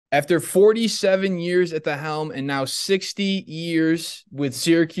After 47 years at the helm and now 60 years with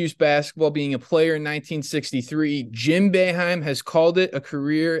Syracuse basketball, being a player in 1963, Jim Boeheim has called it a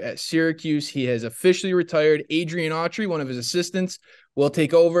career at Syracuse. He has officially retired. Adrian Autry, one of his assistants, will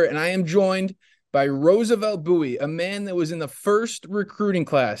take over. And I am joined by Roosevelt Bouie, a man that was in the first recruiting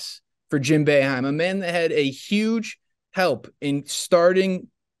class for Jim Boeheim, a man that had a huge help in starting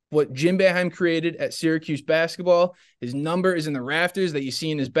what Jim Boeheim created at Syracuse basketball. His number is in the rafters that you see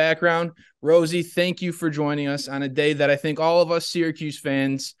in his background. Rosie, thank you for joining us on a day that I think all of us Syracuse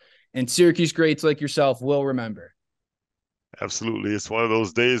fans and Syracuse greats like yourself will remember. Absolutely. It's one of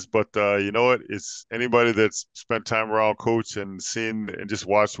those days, but you know what? It's anybody that's spent time around coach and seen and just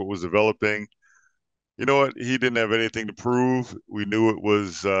watched what was developing. You know what? He didn't have anything to prove. We knew it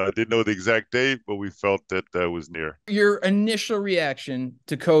was, didn't know the exact date, but we felt that that was near. Your initial reaction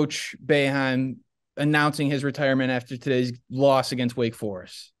to Coach Boeheim announcing his retirement after today's loss against Wake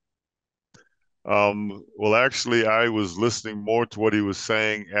Forest? Well, actually, I was listening more to what he was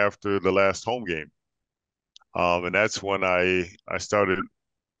saying after the last home game. And that's when I started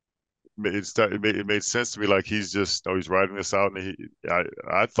it made sense to me like he's just he's writing this out and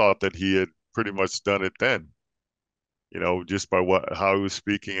I thought that he had pretty much done it then, just by what how he was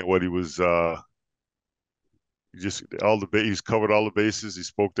speaking and what he was just he's covered all the bases, he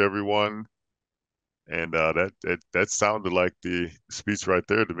spoke to everyone, and that sounded like the speech right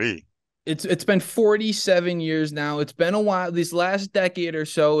there to me. It's been 47 years now. It's been a while. This last decade or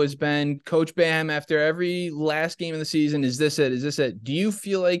so has been Coach Bam after every last game of the season. Is this it? Is this it? Do you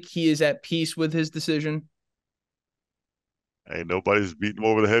feel like he is at peace with his decision? Ain't nobody's beating him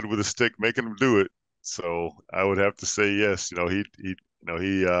over the head with a stick making him do it, so I would have to say yes. He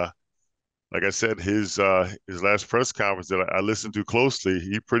like I said, his last press conference that I listened to closely,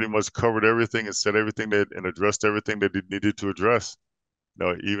 he pretty much covered everything and said everything that and addressed everything that he needed to address.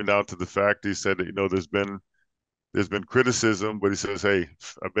 Even down to the fact he said that, there's been criticism, but he says, "Hey,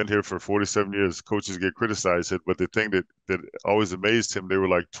 I've been here for 47 years. Coaches get criticized." He said, but the thing that always amazed him, there were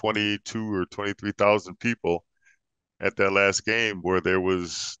like 22 or 23,000 people at that last game where there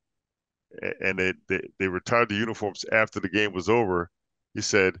was, and they retired the uniforms after the game was over. He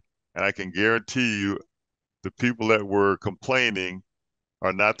said, and I can guarantee you, the people that were complaining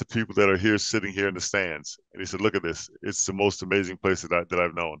are not the people that are here sitting here in the stands. And he said, "Look at this. It's the most amazing place that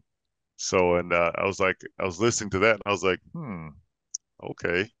I've known." So, and I was listening to that, and I was like,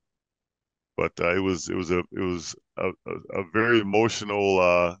 okay. But it was a very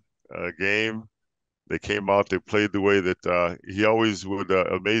emotional game. They came out, they played the way that he always would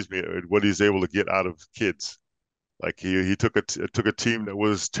amaze me at what he's able to get out of kids. Like he took a team that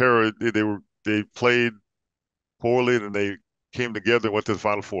was terror. They played poorly, and they came together and went to the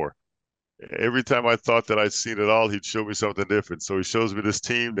Final Four. Every time I thought that I'd seen it all, he'd show me something different. So he shows me this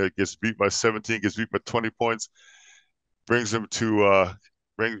team that gets beat by 17, gets beat by 20 points, brings them to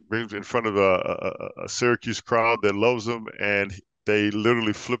brings in front of a Syracuse crowd that loves them, and they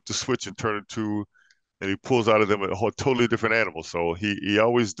literally flip the switch and turn into, and he pulls out of them a whole totally different animal. So he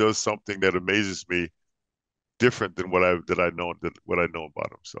always does something that amazes me, different than what I know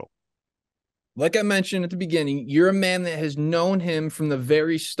about him. So Like I mentioned at the beginning, you're a man that has known him from the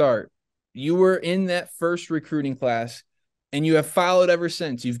very start. You were in that first recruiting class and you have followed ever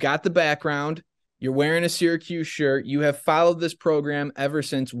since. You've got the background. You're wearing a Syracuse shirt. You have followed this program ever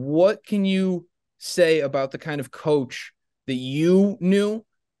since. What can you say about the kind of coach that you knew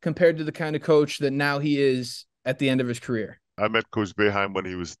compared to the kind of coach that now he is at the end of his career? I met Coach Boeheim when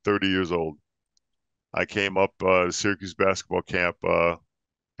he was 30 years old. I came up Syracuse basketball camp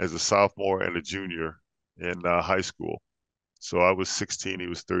as a sophomore and a junior in high school. So I was 16. He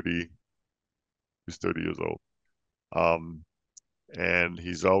was 30. He was 30 years old. Um, and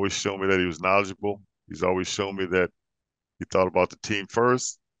he's always shown me that he was knowledgeable. He's always shown me that he thought about the team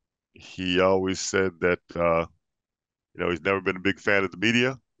first. He always said that he's never been a big fan of the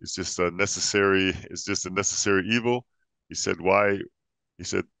media. It's just a necessary. It's just a necessary evil. He said why. He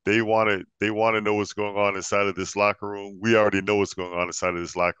said they want to know what's going on inside of this locker room. We already know what's going on inside of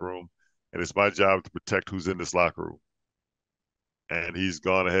this locker room, and it's my job to protect who's in this locker room. And he's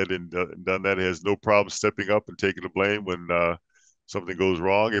gone ahead and done that. He has no problem stepping up and taking the blame when something goes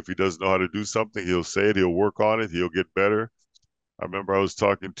wrong. If he doesn't know how to do something, he'll say it. He'll work on it. He'll get better. I remember I was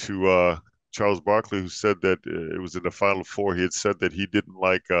talking to Charles Barkley, who said that it was in the Final Four. He had said that he didn't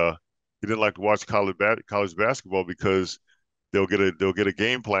like to watch college basketball because they'll get a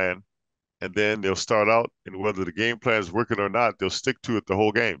game plan, and then they'll start out, and whether the game plan is working or not, they'll stick to it the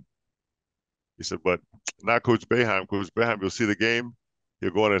whole game. He said, but not Coach Boeheim. Coach Boeheim, you'll see the game.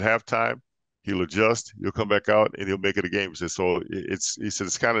 He'll go in at halftime. He'll adjust. He'll come back out and he'll make it a game. He said, so he said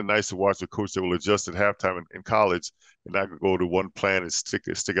it's kind of nice to watch a coach that will adjust at halftime in college and not go to one plan and stick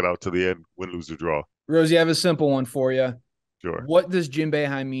it out to the end, win, lose, or draw. Rosie, I have a simple one for you. Sure. What does Jim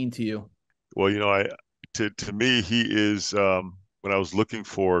Boeheim mean to you? Well, to me, he is. When I was looking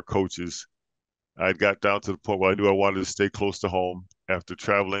for coaches, I got down to the point where I knew I wanted to stay close to home. After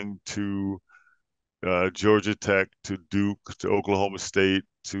traveling to Georgia Tech, to Duke, to Oklahoma State,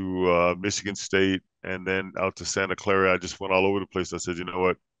 to Michigan State, and then out to Santa Clara, I just went all over the place. I said, you know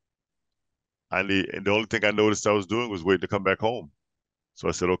what? And the only thing I noticed I was doing was waiting to come back home. So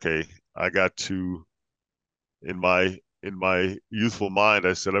I said, okay, I got to, in my youthful mind,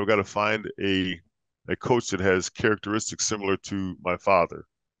 I said, I've got to find a coach that has characteristics similar to my father,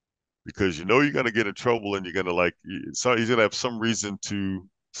 because you're going to get in trouble and you're going to so he's going to have some reason to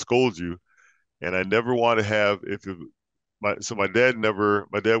scold you. And I never want to have, my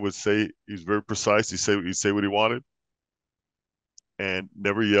dad would say, he was very precise. He'd say what he wanted and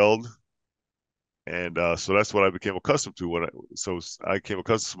never yelled. And so that's what I became accustomed to so I came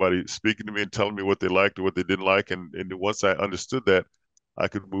accustomed to somebody speaking to me and telling me what they liked or what they didn't like. And once I understood that, I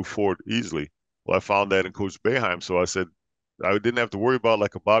could move forward easily. Well, I found that in Coach Boeheim. So I said, I didn't have to worry about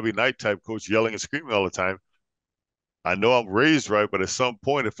like a Bobby Knight type coach yelling and screaming all the time. I know I'm raised right, but at some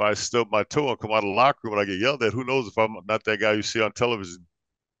point, if I stub my toe and come out of the locker room and I get yelled at, who knows if I'm not that guy you see on television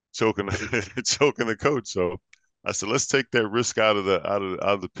choking choking the coach. So I said, let's take that risk out of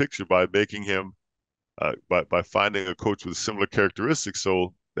the picture by making him by finding a coach with similar characteristics.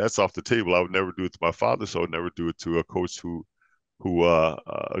 So that's off the table. I would never do it to my father, so I would never do it to a coach who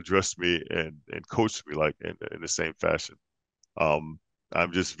addressed me and coached me like in the same fashion. I'm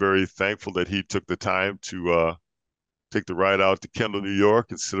just very thankful that he took the time to take the ride out to Kendall, New York,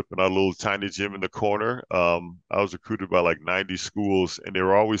 and sit up in our little tiny gym in the corner. I was recruited by like 90 schools, and they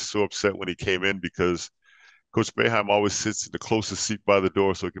were always so upset when he came in because Coach Boeheim always sits in the closest seat by the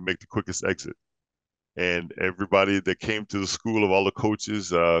door so he can make the quickest exit. And everybody that came to the school, of all the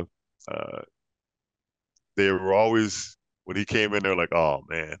coaches, they were always, when he came in, they're like, "Oh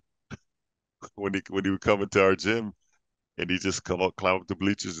man!" when he would come into our gym, and he just climb up the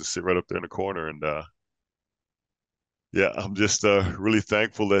bleachers and sit right up there in the corner. And yeah, I'm just really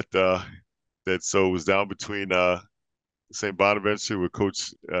thankful that so it was down between St. Bonaventure with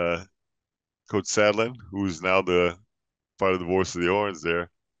Coach Sadlin, who's now the part of the voice of the Orange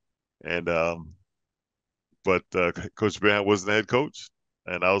there, and but Coach Boeheim wasn't the head coach,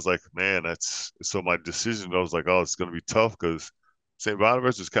 and I was like, man, that's so my decision. I was like, oh, it's going to be tough because St.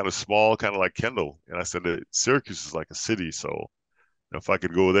 Bonaventure is kind of small, kind of like Kendall, and I said that Syracuse is like a city, so if I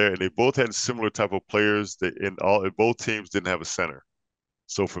could go there, and they both had similar type of players. That in both teams didn't have a center.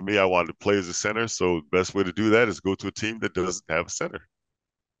 So for me, I wanted to play as a center. So the best way to do that is go to a team that doesn't have a center.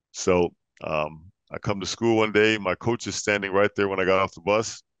 So I come to school one day. My coach is standing right there when I got off the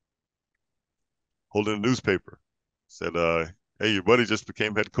bus, holding a newspaper. Said, "Hey, your buddy just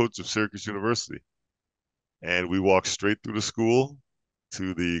became head coach of Syracuse University." And we walked straight through the school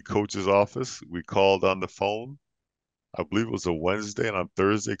to the coach's office. We called on the phone. I believe it was a Wednesday, and on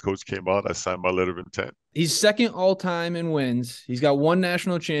Thursday, coach came out. I signed my letter of intent. He's second all time in wins. He's got one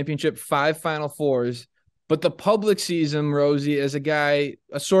national championship, 5 Final Fours. But the public sees him, Rosie, as a guy,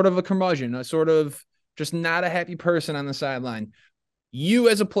 a sort of a curmudgeon, a sort of just not a happy person on the sideline. You,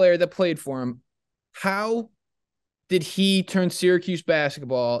 as a player that played for him, how did he turn Syracuse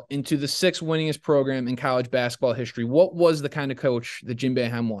basketball into the 6th winningest program in college basketball history? What was the kind of coach that Jim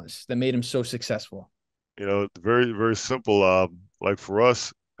Boeheim was that made him so successful? Very, very simple. Like for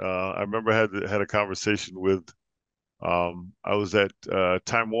us, I remember I had a conversation with, I was at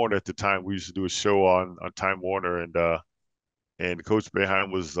Time Warner at the time. We used to do a show on Time Warner, and Coach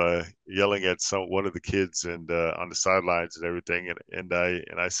Boeheim was yelling at one of the kids and on the sidelines and everything. And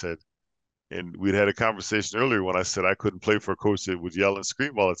I said, and we'd had a conversation earlier when I said I couldn't play for a coach that would yell and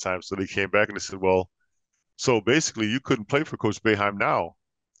scream all the time. So they came back and they said, well, so basically you couldn't play for Coach Boeheim now.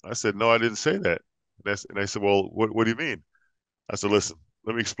 I said, no, I didn't say that. And they said, well, what do you mean? I said, listen,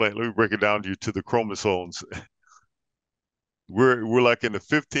 let me explain. Let me break it down to you to the chromosomes. We're like in the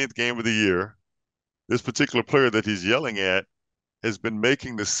 15th game of the year. This particular player that he's yelling at has been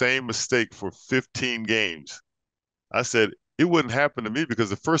making the same mistake for 15 games. I said, it wouldn't happen to me because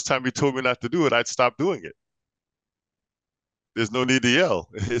the first time he told me not to do it, I'd stop doing it. There's no need to yell.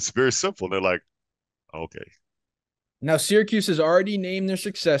 It's very simple. And they're like, okay. Now, Syracuse has already named their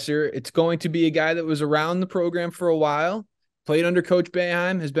successor. It's going to be a guy that was around the program for a while, played under Coach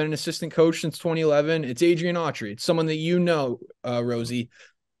Boeheim, has been an assistant coach since 2011. It's Adrian Autry. It's someone that you know, Rosie.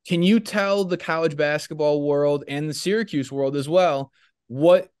 Can you tell the college basketball world and the Syracuse world as well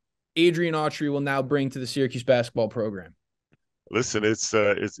what Adrian Autry will now bring to the Syracuse basketball program? Listen,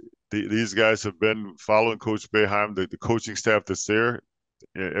 these guys have been following Coach Boeheim, the coaching staff that's there.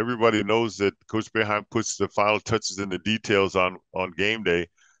 Everybody knows that Coach Boeheim puts the final touches and the details on game day,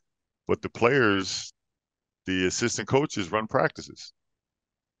 but the players, the assistant coaches run practices.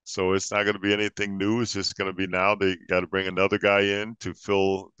 So it's not going to be anything new. It's just going to be now they got to bring another guy in to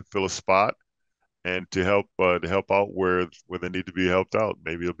fill a spot and to help out where they need to be helped out.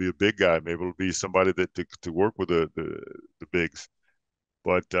 Maybe it'll be a big guy. Maybe it'll be somebody that to work with the bigs.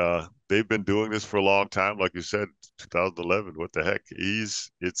 But they've been doing this for a long time. Like you said, 2011. What the heck?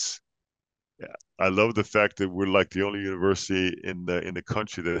 Yeah, I love the fact that we're like the only university in the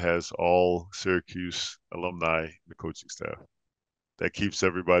country that has all Syracuse alumni in the coaching staff. That keeps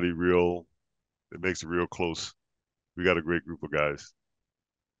everybody real. It makes it real close. We got a great group of guys.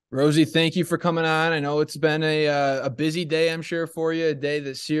 Rosie, thank you for coming on. I know it's been a busy day, I'm sure, for you, a day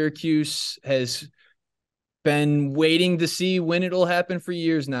that Syracuse has been waiting to see when it'll happen for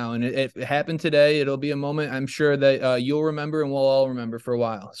years now. And it happened today. It'll be a moment I'm sure that you'll remember and we'll all remember for a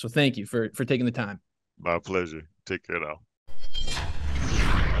while. So thank you for taking the time. My pleasure. Take care now.